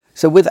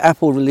So with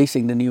Apple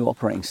releasing the new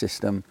operating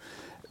system,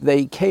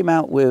 they came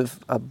out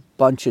with a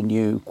bunch of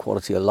new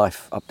quality of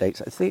life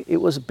updates. I think it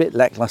was a bit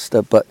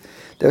lackluster, but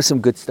there's some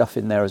good stuff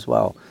in there as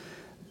well.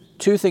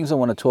 Two things I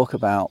want to talk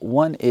about.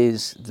 One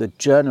is the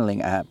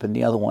journaling app and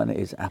the other one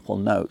is Apple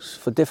Notes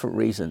for different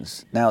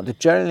reasons. Now, the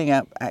journaling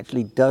app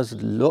actually does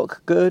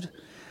look good.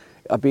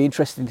 I'd be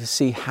interested to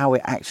see how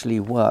it actually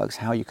works,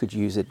 how you could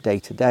use it day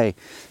to day.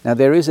 Now,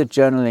 there is a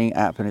journaling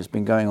app and it's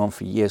been going on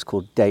for years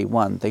called Day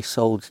One. They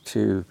sold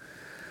to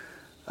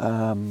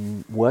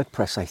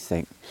WordPress, I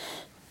think.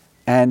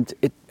 And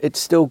it's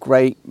still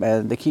great,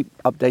 and they keep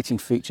updating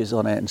features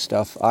on it and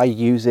stuff. I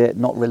use it,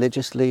 not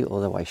religiously,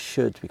 although I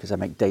should because I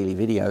make daily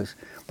videos,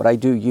 but I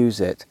do use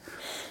it.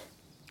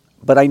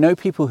 But I know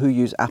people who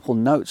use Apple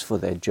Notes for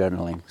their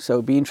journaling, so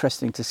it'd be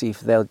interesting to see if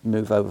they'll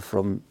move over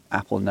from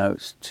Apple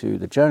Notes to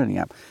the journaling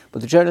app.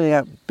 But the journaling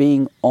app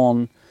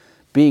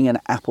being an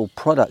Apple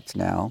product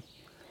now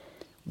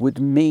would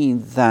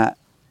mean that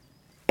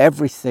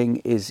everything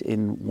is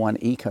in one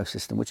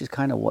ecosystem, which is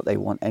kind of what they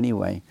want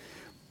anyway.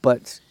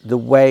 But the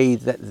way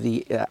that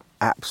the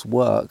apps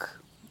work,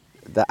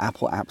 the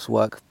Apple apps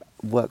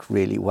work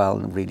really well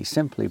and really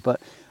simply. But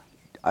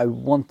I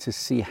want to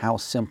see how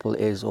simple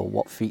it is or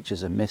what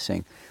features are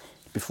missing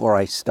before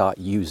I start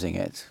using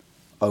it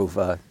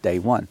over Day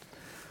One.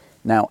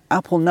 Now,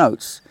 Apple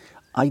Notes,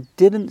 I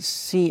didn't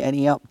see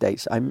any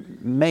updates. I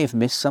may have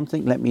missed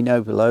something. Let me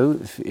know below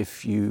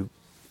if you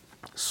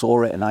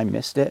saw it and I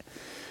missed it.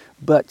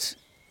 But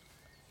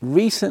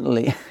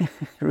recently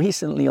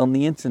on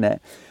the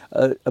internet,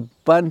 a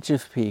bunch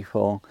of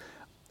people,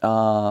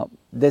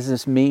 there's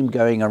this meme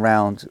going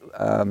around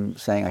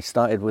saying I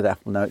started with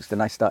Apple Notes,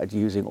 then I started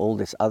using all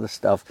this other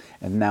stuff,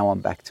 and now I'm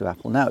back to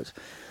Apple Notes.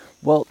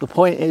 Well, the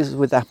point is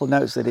with Apple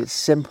Notes that it's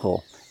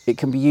simple. It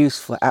can be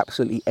used for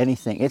absolutely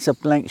anything. It's a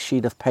blank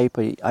sheet of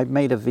paper. I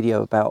made a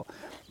video about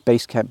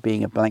Basecamp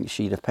being a blank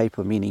sheet of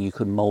paper, meaning you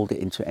can mold it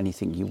into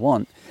anything you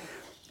want.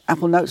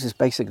 Apple Notes is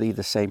basically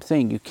the same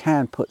thing. You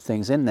can put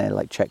things in there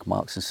like check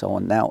marks and so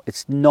on. Now,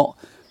 it's not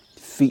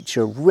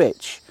feature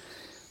rich,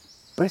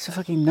 but it's a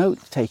fucking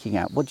note-taking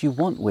app. What do you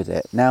want with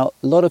it? Now,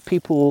 a lot of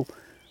people,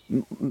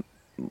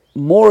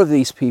 more of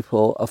these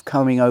people are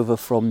coming over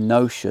from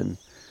Notion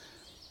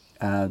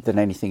than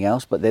anything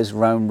else, but there's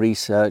Roam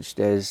Research,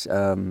 there's,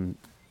 oh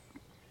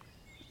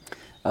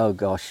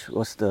gosh,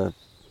 what's the,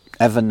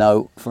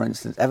 Evernote, for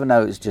instance.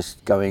 Evernote is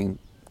just going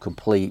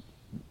complete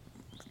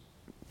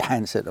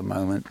pants at the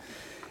moment.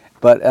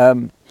 But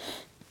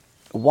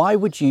why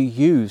would you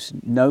use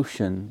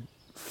Notion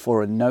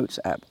for a notes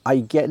app? I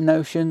get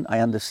Notion, I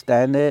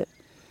understand it,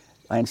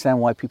 I understand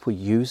why people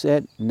use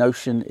it.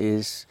 Notion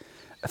is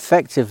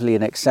effectively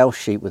an Excel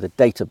sheet with a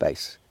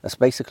database. That's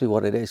basically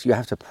what it is. You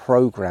have to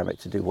program it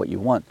to do what you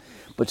want.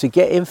 But to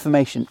get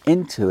information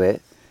into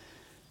it,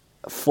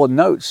 for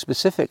notes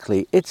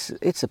specifically, it's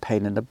a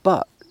pain in the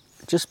butt.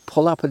 Just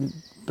pull up a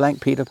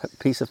blank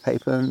piece of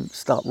paper and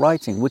start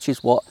writing, which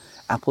is what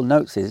Apple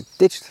Notes is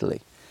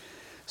digitally.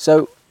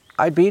 So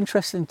I'd be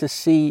interested to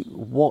see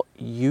what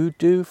you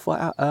do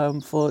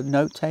for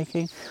note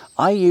taking.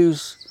 I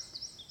use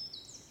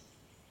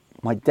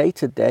my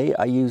day-to-day.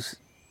 I use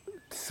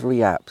 3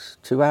 apps,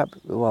 2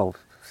 apps. Well,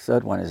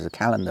 third one is a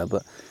calendar,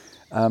 but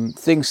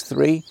Things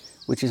 3,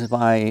 which is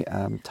my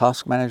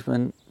task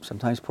management,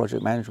 sometimes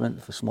project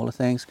management for smaller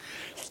things,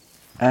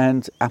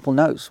 and Apple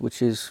Notes,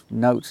 which is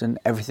notes and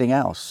everything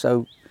else.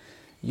 So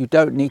you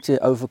don't need to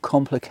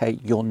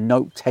overcomplicate your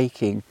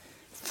note-taking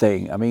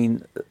thing. I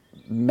mean,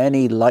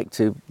 many like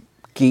to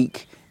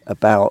geek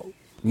about,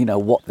 you know,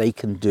 what they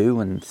can do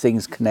and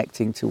things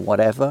connecting to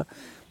whatever.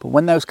 But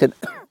when those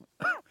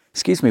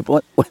excuse me,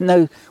 but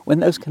when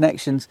those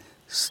connections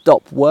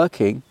stop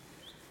working,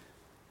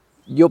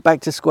 you're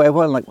back to square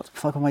one. Like, what the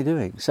fuck am I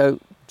doing? So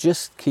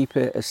just keep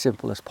it as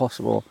simple as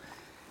possible.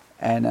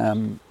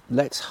 And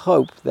let's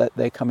hope that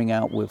they're coming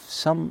out with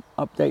some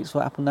updates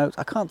for Apple Notes.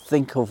 I can't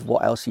think of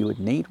what else you would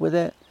need with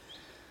it.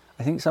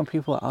 I think some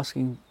people are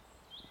asking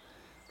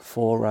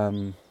for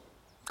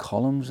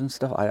columns and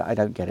stuff. I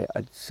don't get it.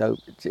 So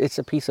it's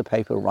a piece of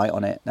paper, write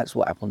on it. That's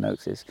what Apple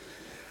Notes is.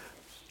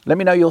 Let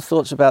me know your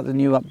thoughts about the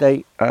new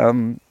update.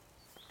 I'm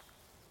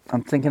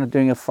thinking of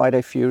doing a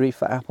Friday Fury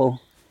for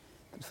Apple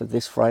for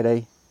this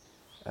Friday.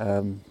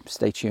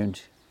 Stay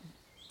tuned.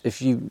 If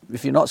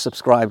you're not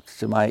subscribed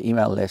to my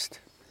email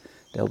list,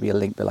 there'll be a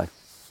link below.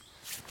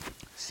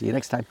 See you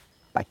next time.